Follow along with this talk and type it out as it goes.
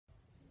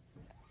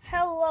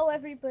Hello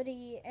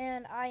everybody,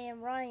 and I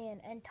am Ryan,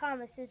 and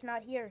Thomas is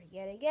not here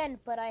yet again,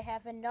 but I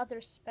have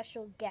another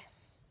special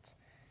guest.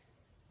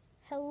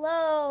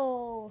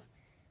 Hello,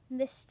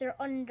 Mr.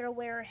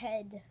 Underwear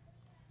Head.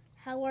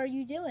 How are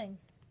you doing?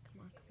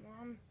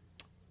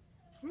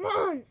 Come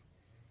on!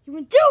 You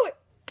can do it!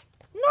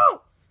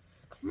 No!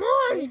 Come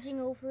on! Raging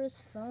over his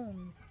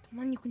phone. Come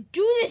on, you can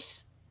do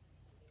this!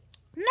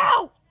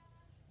 No!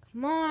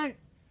 Come on!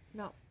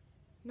 No.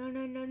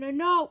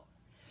 No.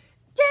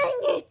 Dang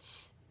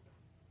it!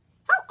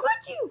 How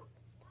could you?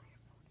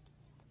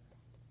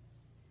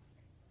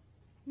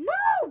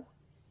 No!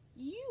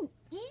 You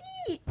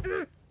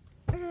idiot!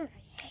 I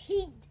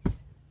hate this.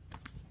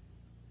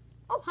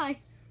 Oh, hi.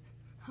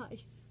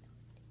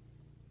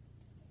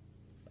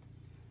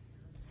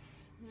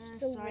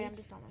 Sorry, I'm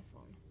just on my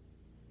phone.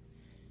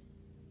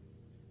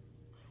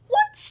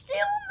 What? Still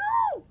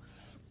no?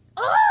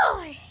 Oh,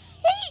 I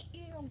hate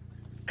you.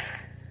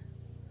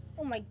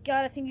 Oh my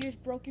god, I think you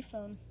just broke your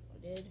phone.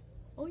 I did.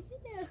 Oh,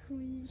 yeah. I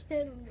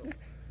don't know.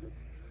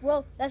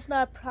 Well, that's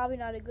probably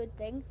not a good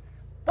thing,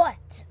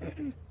 but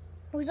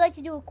we'd like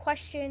to do a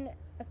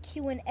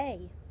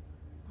Q&A.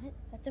 What?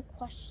 That's a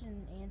question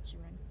and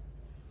answering.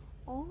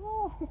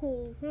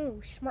 Oh.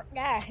 Smart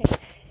guy.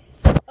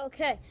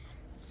 Okay,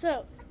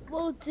 so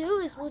what we'll do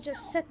is we'll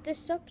just set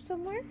this up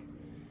somewhere,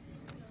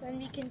 so then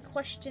we can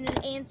question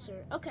and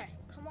answer. Okay,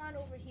 come on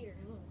over here.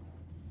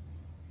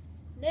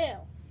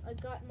 Now, I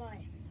got my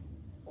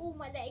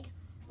leg.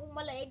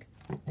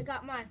 I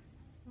got my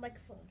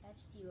microphone.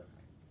 That's deodorant.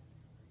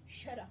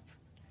 Shut up.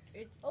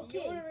 It's Okay,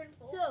 deodorant,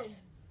 so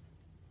folks.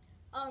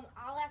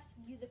 I'll ask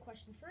you the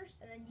question first,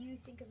 and then you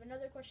think of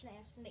another question to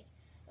ask me.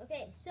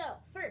 Okay, so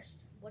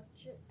first,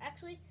 what's your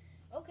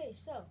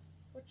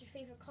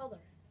favorite color?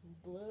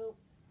 Blue.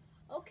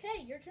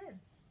 Okay, your turn.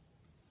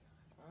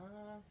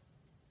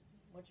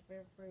 What's your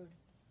favorite food?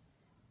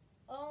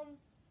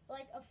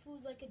 Like a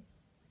food, like a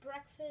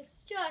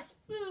breakfast. Just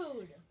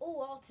food. Oh,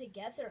 all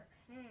together.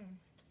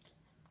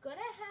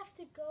 Gonna have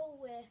to go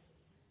with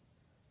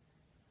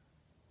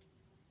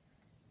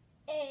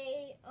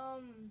a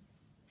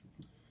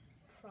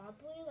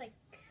probably like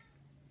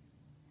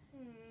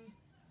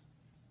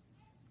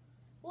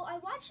Well, I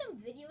watched some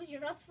videos. You're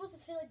not supposed to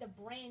say like the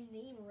brand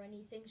name or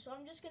anything, so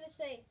I'm just gonna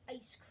say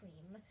ice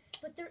cream.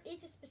 But there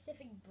is a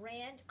specific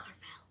brand,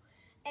 Carvel,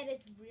 and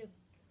it's really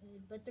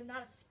good. But they're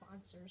not a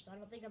sponsor, so I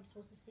don't think I'm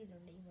supposed to say their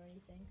name or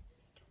anything.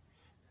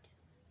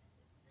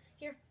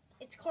 Here,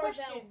 it's Carvel.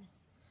 Question.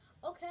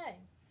 Okay,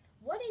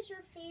 what is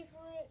your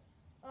favorite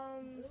Go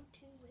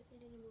to with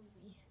it in a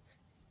movie.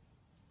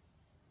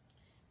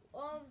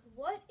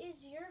 what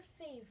is your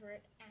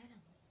favorite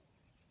animal?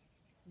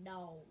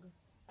 Dog.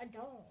 A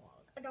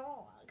dog. A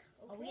dog.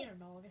 A Okay. wiener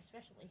dog,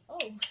 especially. Oh,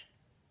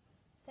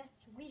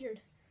 that's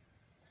weird.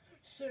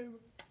 So,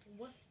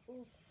 what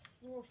is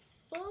your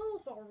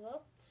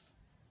favorite?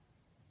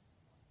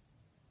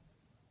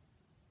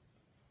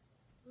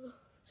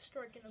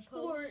 Striking a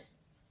Sport. pose.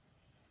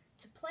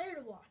 To play or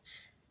to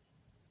watch?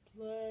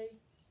 Play.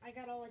 I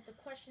got all like the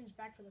questions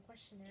back for the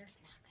questionnaire. It's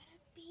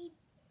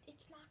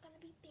not gonna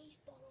be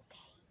baseball,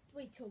 okay?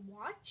 Wait, to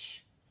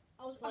watch?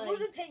 I Play.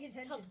 wasn't paying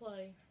attention. To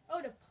play.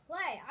 Oh, to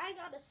play. I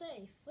gotta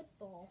say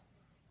football.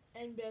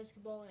 And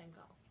basketball and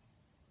golf.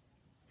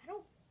 I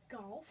don't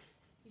golf.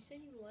 You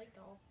said you like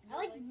golf. I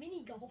like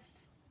mini golf.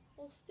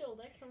 Well, still,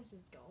 that counts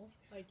as golf,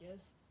 I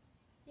guess.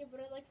 Yeah, but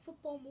I like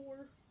football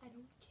more. I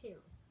don't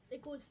care.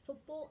 It goes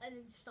football and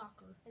then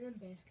soccer. And then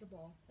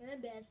basketball. And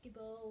then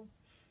basketball.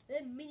 And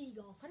then mini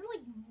golf. I don't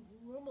like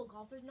normal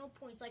golf. There's no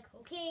points. Like,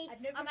 okay, I've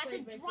never I'm at the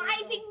played regular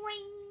driving golf.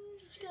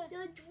 range.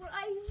 The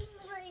driving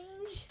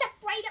range. Step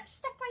right up.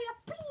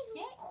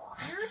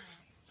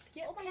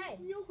 Get Okay. my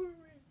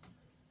deodorant.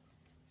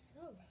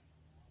 So,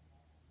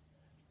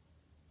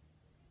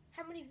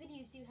 how many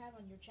videos do you have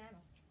on your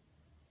channel?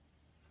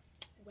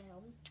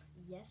 Well,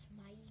 yes,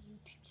 my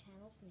YouTube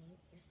channel's name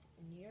is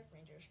New York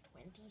Rangers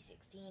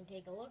 2016.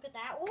 Take a look at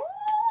that. Ooh!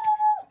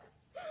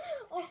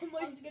 Oh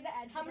my! I was gonna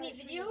add How many for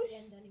videos? the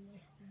end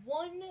anyway.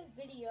 1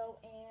 video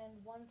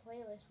and 1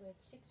 playlist with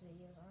 6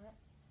 videos on it.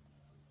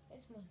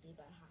 It's mostly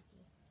about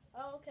hockey.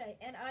 Oh, okay.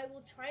 And I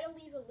will try to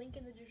leave a link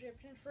in the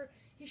description for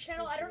his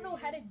channel. I don't know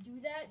how to do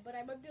that, but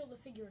I might be able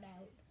to figure it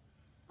out.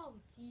 Oh,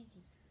 it's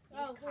easy. You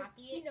Oh, just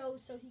copy he it.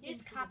 knows, so he You can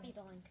just figure copy it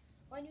out. the link.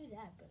 Well, I knew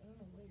that, but I don't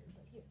know where.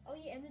 But here. Oh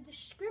yeah, and the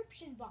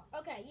description box.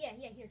 Okay, yeah,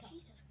 here. Talk.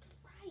 Jesus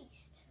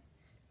Christ.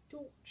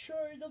 Don't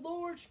say the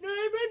Lord's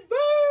name in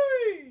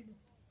vain.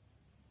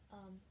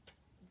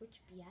 Which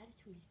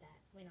beatitude is that?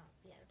 Wait, not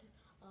beatitude.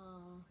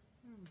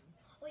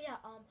 Oh yeah,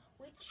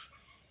 which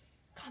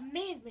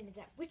commandment is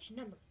that? Which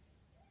number?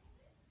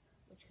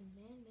 Which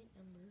commandment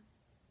number?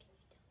 Can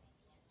you tell me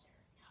the answer?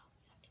 No,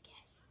 you have to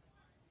guess.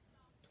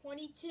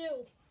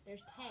 22.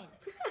 There's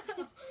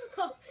 10.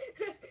 Oh,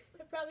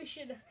 I probably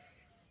should have.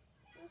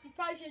 You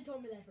probably should have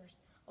told me that first.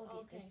 Okay,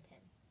 Okay. there's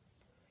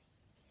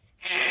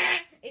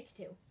 10. It's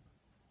 2.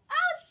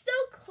 Oh, so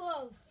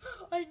close.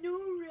 I know,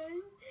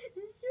 right?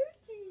 It's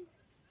 13.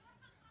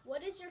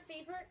 What is your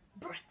favorite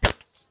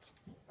breakfast?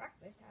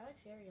 breakfast. I like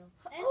cereal.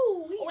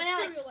 Oh, we When I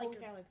like cereal toast,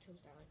 like I like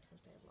toast. I like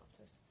toast. I love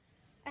toast.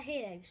 I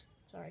hate eggs.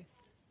 Sorry.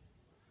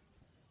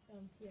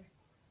 Here.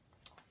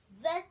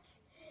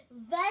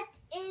 That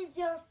is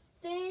your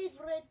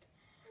favorite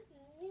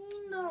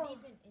dinner. Not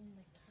even in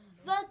the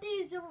candle. That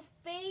is your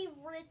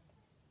favorite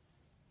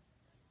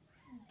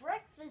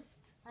breakfast.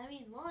 I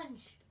mean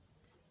lunch.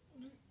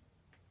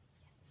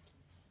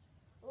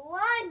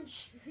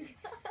 Lunch.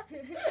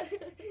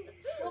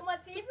 Well, my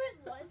favorite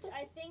lunch,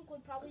 I think,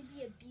 would probably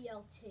be a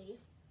BLT.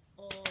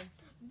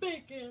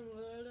 Bacon,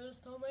 lettuce,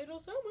 tomato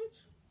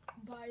sandwich.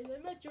 Buy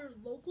them at your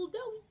local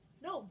deli.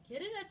 No,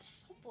 get it at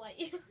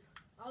Subway.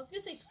 I was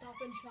gonna say Stop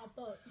and Shop,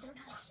 but they're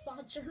not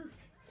sponsored.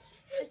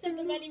 I sent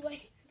them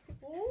anyway.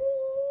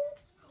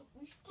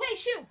 Ooh. Hey,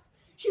 Shoo!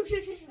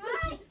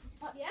 Hi.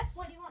 Yes?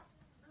 What do you want?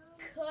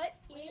 Cut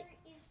it.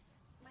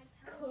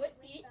 Cut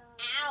it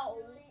out.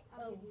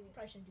 Oh,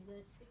 probably shouldn't do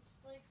that. It's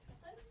like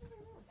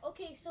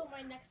Okay, so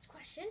my next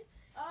question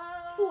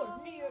Uh, for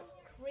New York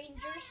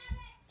Rangers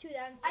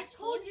 2016. I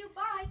told you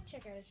bye.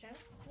 Check out his channel.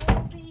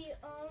 Will be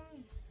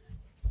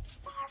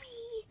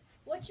sorry.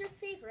 What's your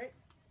favorite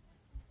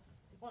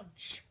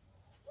lunch?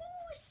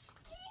 Ooh,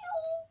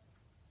 skill.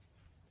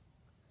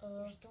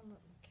 You're still not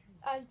in the camera.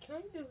 I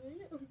kind of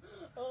am.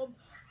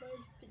 My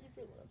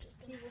favorite lunch is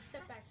gonna. We'll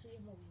step back so we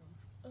have more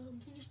room.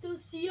 Can you still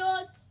see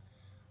us?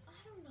 I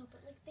don't know,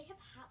 but like they have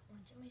hot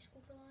lunch at my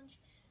school for lunch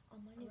on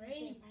Monday, Great.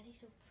 Wednesday, and Friday,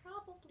 so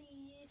probably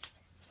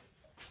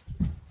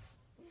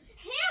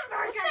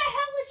What the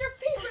hell is your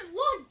favorite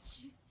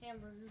lunch?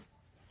 hamburger.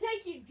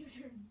 Thank you. Your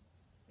turn.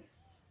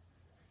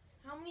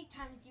 How many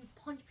times do you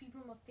punch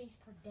people in the face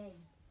per day?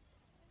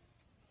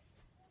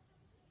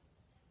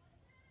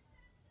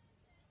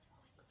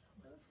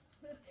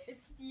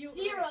 It's you.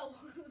 0.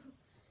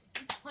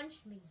 You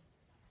punched me.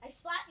 I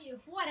slap you.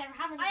 Whatever.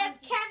 How many? I have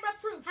times do you- camera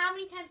proof. How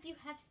many times do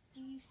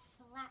you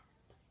slap?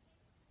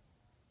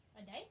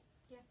 A day?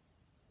 Yeah.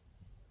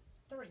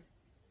 3.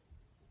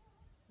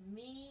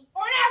 Me.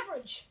 On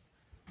average.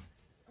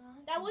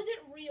 That wasn't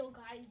real,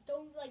 guys.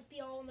 Don't like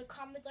be all in the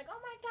comments like, "Oh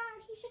my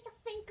God, he's such a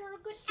faker, a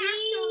good He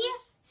actor."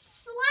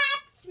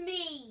 slapped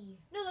me.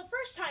 No, the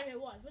first time it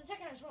was, but the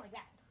second time it went like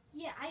that.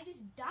 Yeah, I just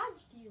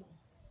dodged you.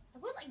 I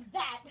went like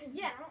that.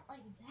 Yeah, I don't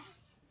like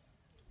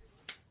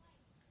that.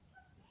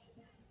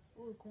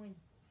 Ooh, coin.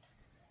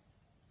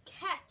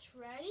 Catch,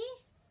 ready?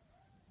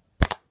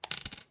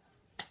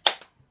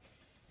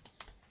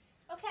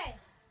 Okay.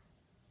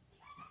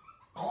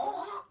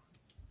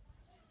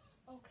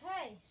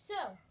 Okay,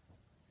 so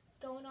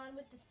going on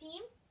with the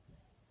theme.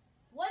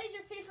 What is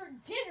your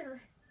favorite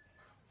dinner?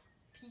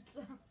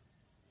 Pizza.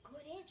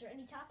 Good answer.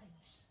 Any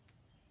toppings?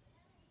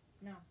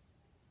 No.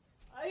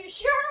 Are you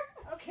sure?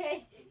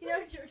 Okay. You know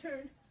it's your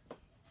turn.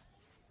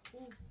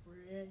 Oh,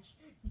 fresh.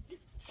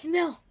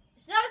 Smell.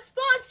 It's not a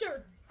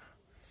sponsor.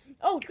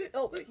 Oh,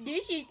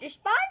 this is the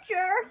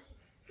sponsor.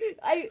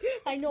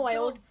 I know.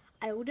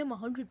 I owed him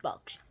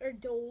 $100. Or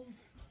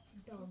Dove.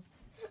 Dove.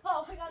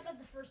 Oh, I got that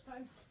the first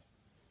time.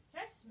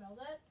 Can I smell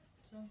that?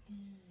 Smells good.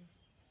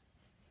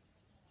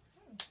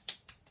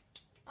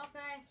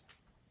 Okay.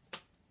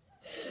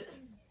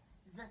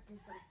 That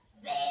is my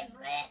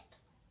favorite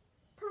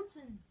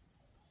Person.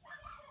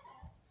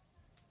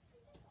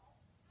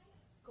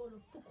 Gotta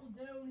buckle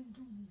down and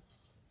do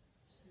this.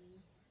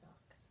 He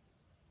sucks.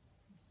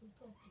 I'm still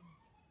talking.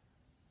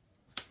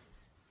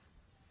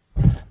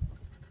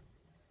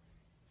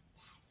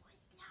 That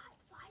was not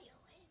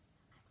violent.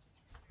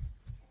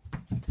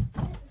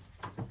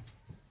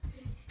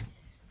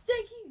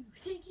 Thank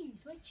you.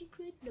 Is my cheek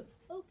red? No.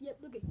 Oh, yep,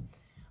 okay.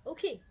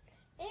 Okay,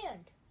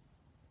 and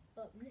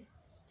up next,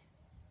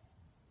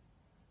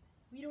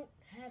 we don't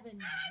have any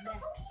The next.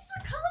 police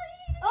are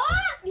coming.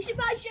 Ah! You should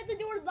probably shut the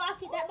door and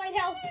lock it. That might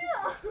help.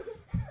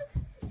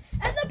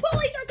 And the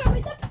police are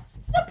coming.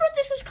 The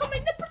British is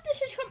coming. The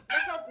British is coming.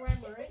 That's not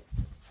grammar, right?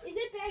 Is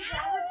it bad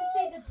grammar to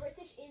say the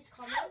British is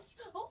coming?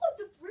 Oh,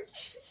 the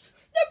British.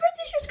 The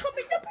British is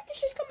coming. The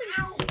British is coming.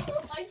 Ow,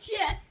 my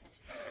chest.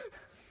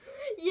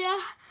 Yeah.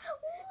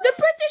 The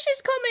British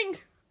is coming.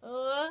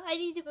 I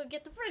need to go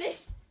get the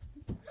British.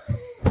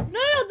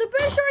 No, the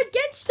British are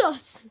against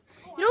us.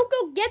 You don't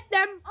go get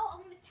them. Oh,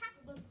 I'm gonna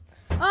tackle them.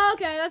 Oh,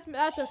 okay,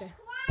 that's okay.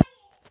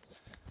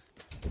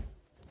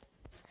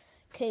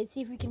 Okay, let's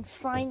see if we can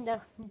find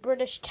the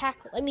British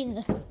tackle. I mean,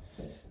 the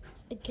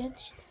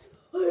against.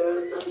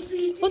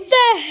 What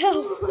the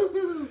hell?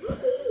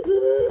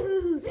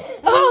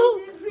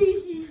 Oh!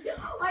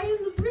 I am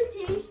the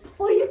British.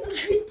 I am the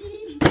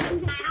British.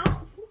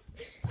 Ow.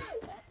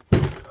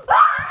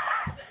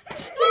 Ah!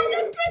 Oh,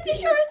 the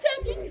British are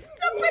attacking!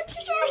 The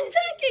British are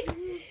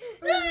attacking!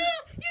 Ah,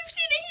 you've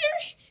seen it here!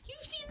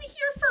 You've seen it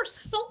here first,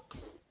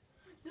 folks!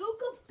 Look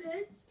at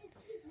best.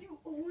 You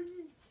own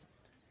me.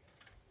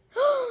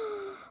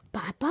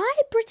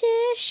 Bye-bye,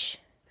 British!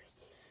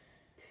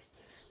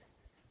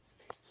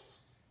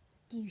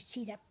 Do you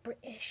see that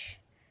British?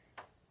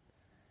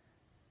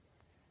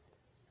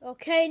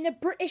 Okay, and the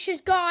British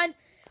is gone.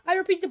 I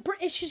repeat, the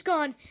British is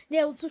gone.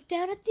 Now let's look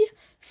down at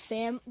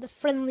the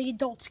friendly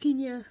adults. Can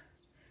you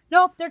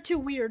Nope, they're too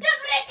weird. The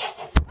British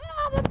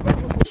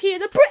is Here,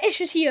 the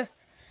British is here.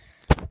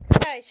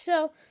 Okay,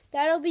 so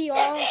that'll be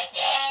all.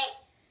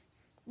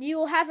 You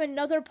will have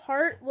another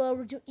part where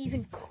we'll do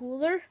even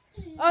cooler.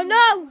 Oh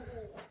no!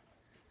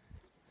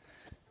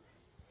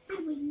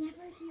 I was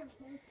never here,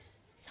 folks.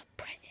 The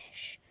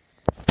British.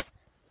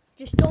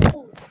 Just don't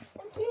move.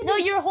 No,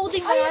 you're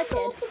holding my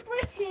iPad. The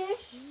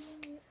British.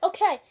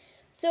 Okay,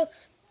 so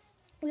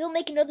we'll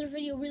make another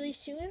video really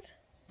soon.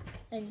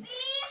 And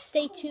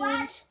stay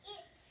tuned.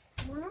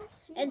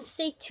 And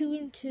stay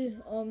tuned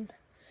to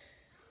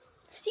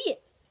see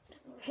it.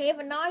 Have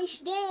a nice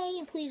day,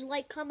 and please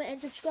like, comment,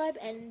 and subscribe.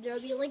 And there'll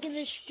be a link in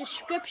the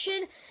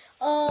description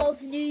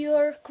of New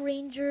York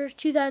Rangers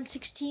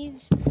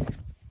 2016's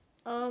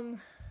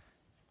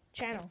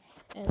channel.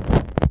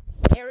 And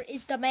there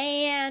is the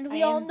man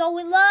we all know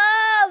and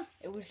love.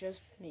 It was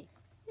just me.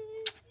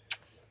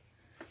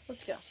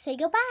 Let's go. Say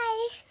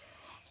goodbye.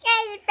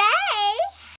 Goodbye.